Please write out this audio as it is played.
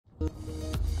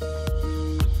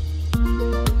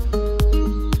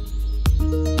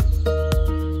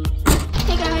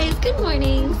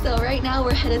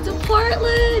headed to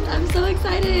Portland. I'm so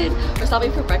excited. We're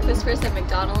stopping for breakfast first at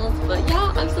McDonald's, but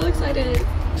yeah, I'm so excited.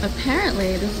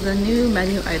 Apparently, this is a new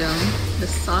menu item. The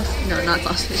not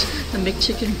sausage, the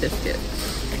McChicken biscuit.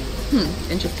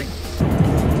 Interesting.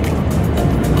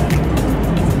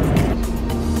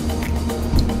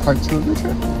 Part 2 of the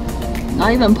trip?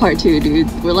 Not even part 2,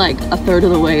 dude. We're like a third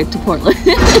of the way to Portland.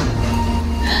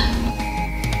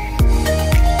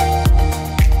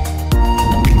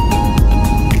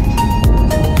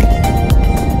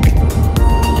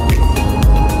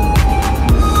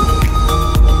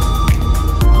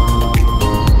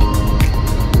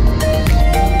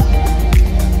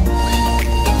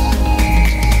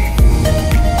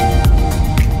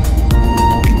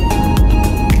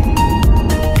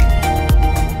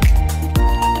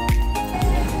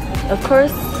 Of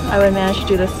course, I would manage to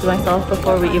do this to myself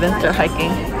before we even start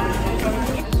hiking.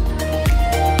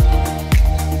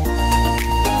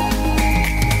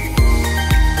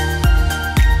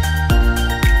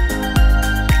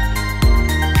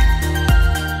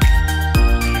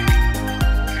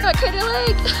 Katy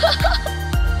Lake!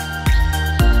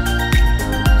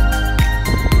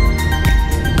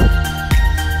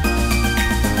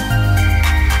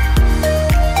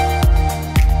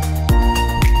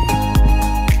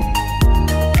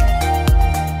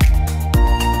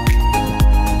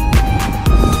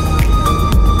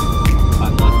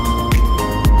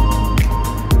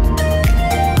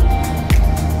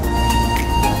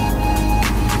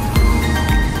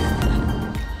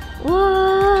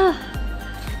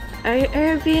 Our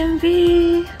Airbnb.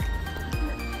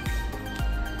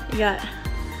 We got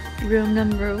room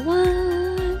number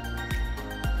 1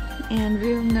 and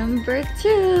room number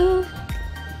 2.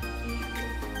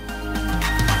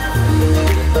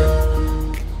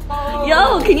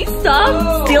 Yo, can you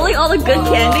stop stealing all the good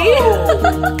candy?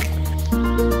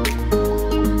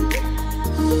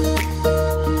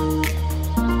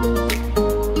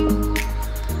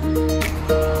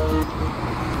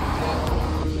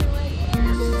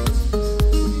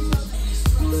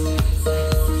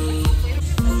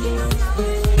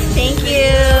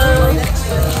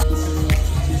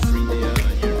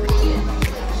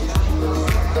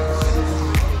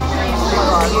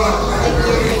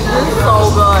 So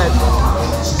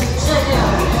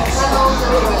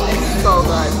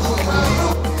good.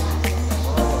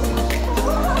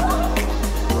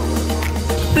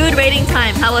 Food rating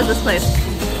time. How was this place?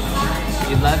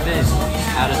 11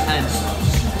 out of 10. It's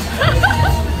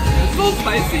so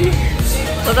spicy.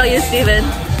 What about you, Steven?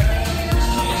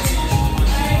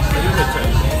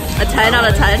 A 10 out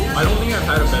of 10? I don't think I've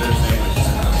had a better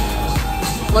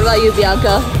sandwich. What about you,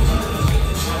 Bianca?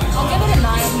 I'll give it a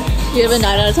 9. You give it a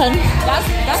 9 out of 10?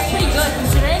 That's pretty good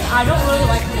considering I don't really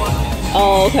like pork.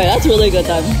 Oh, okay. That's really good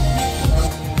then.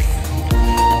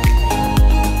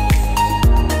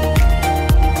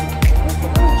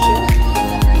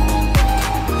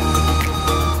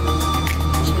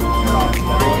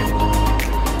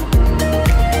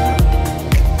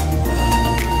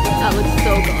 That looks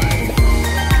so good.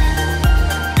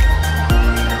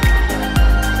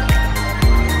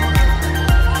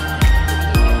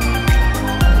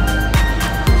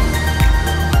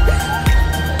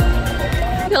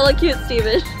 Hella cute,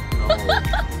 Steven.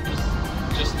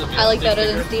 I like better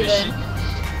than Steven.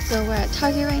 So we're at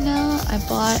Target right now. I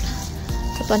bought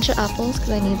a bunch of apples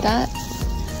because I need that.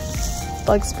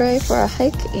 Bug spray for a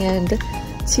hike and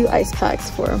 2 ice packs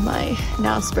for my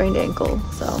now sprained ankle.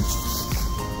 So.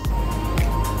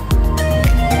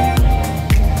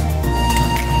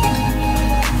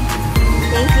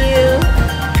 Thank you.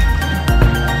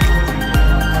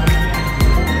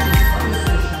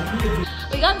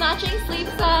 We got matching sleep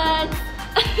sets.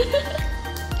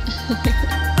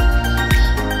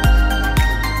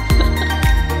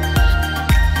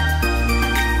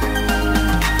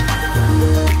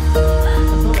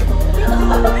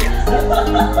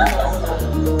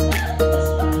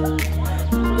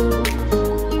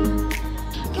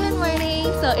 Good morning.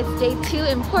 So it's day 2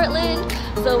 in Portland.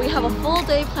 So we have a full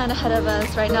day planned ahead of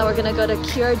us. Right now we're gonna go to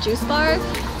Cure Juice Bar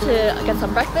to get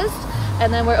some breakfast.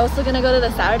 And then we're also gonna go to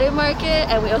the Saturday market,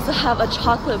 and we also have a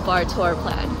chocolate bar tour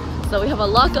planned. So we have a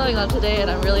lot going on today and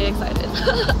I'm really excited.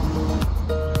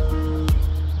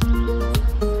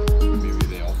 Maybe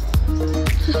they all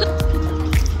got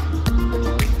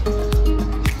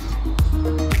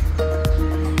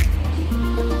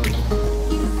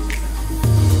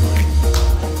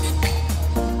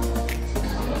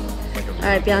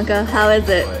Alright, Bianca, how is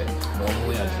it?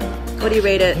 normally I can. What do you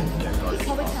rate it?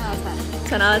 Probably 10 out of 10.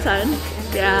 10 out of 10?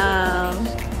 Yeah.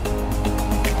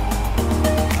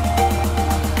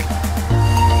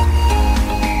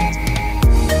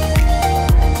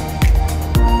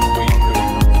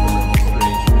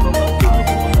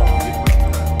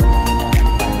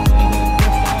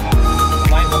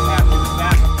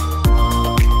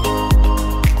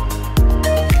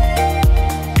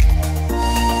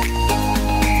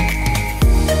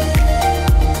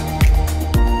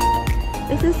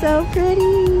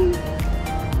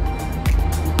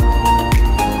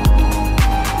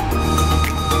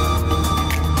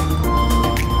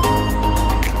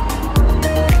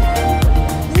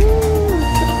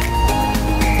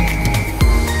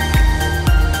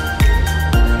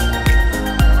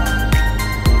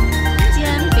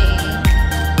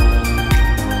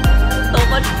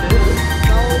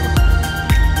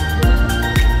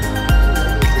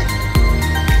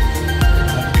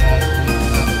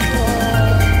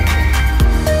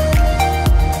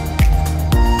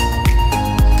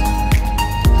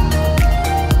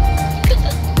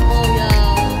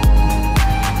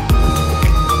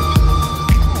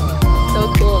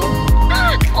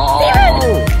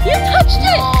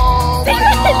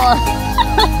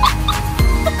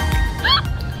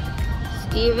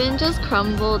 Steven just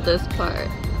crumbled this part.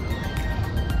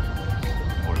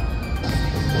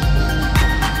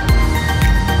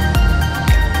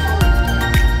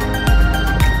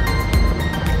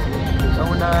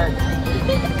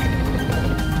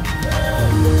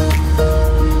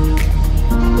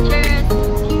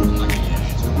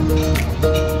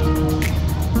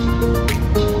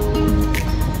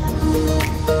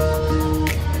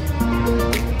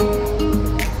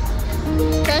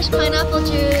 Fresh pineapple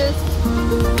juice.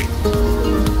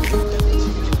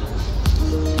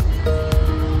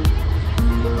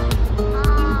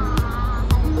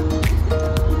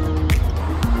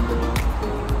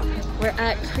 We're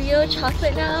at Creo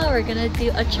Chocolate now. We're gonna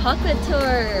do a chocolate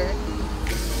tour.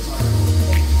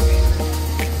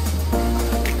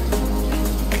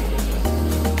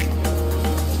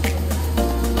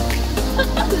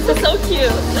 This is so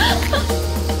cute.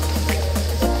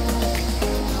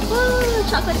 Woo,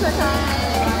 chocolate tour time.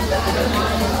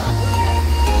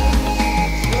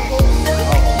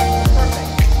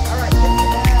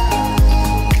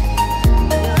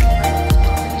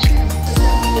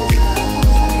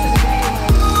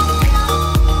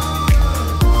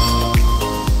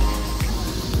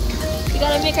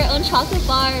 Make our own chocolate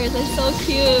bars. They're so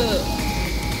cute.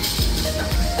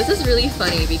 This is really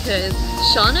funny because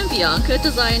Sean and Bianca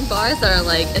designed bars that are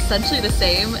like essentially the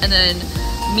same, and then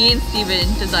me and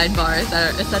Steven designed bars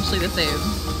that are essentially the same.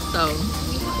 So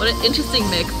what an interesting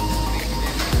mix.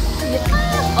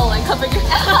 Yeah. Oh, I covered your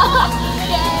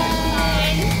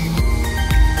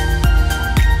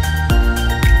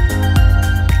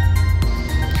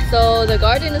Yay! So the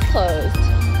garden is closed.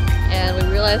 And we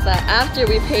realized that after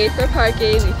we paid for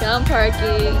parking, we found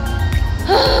parking.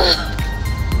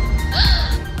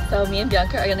 So me and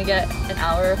Bianca are gonna get an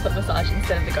hour foot massage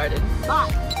instead of the garden.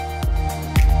 Bye.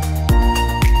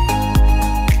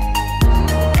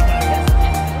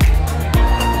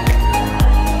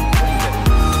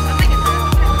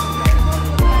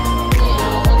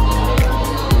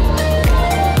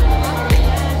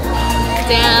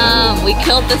 Damn, we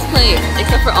killed this place,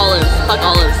 except for olives. Fuck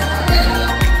olives.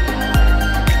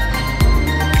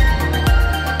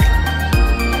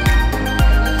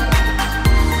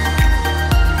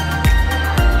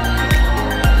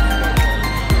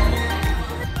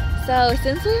 So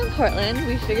since we're in Portland,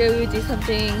 we figured we would do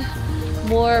something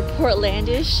more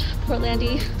Portlandish.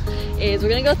 Portlandy is we're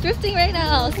gonna go thrifting right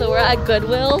now. So we're at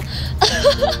Goodwill.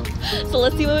 So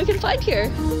let's see what we can find here.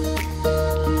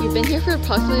 We've been here for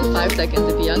approximately 5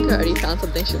 seconds and Bianca already found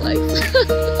something she likes.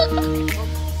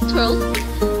 Twirl.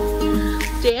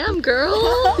 Damn girl,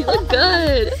 you look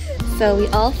good. So we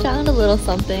all found a little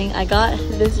something. I got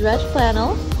this red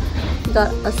flannel. We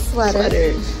got a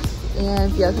sweater.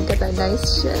 And Bianca got that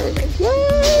nice shirt.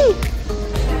 Yay!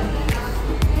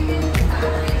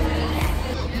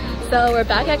 So we're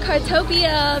back at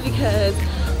Cartopia because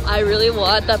I really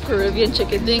want that Peruvian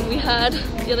chicken thing we had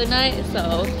the other night.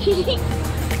 So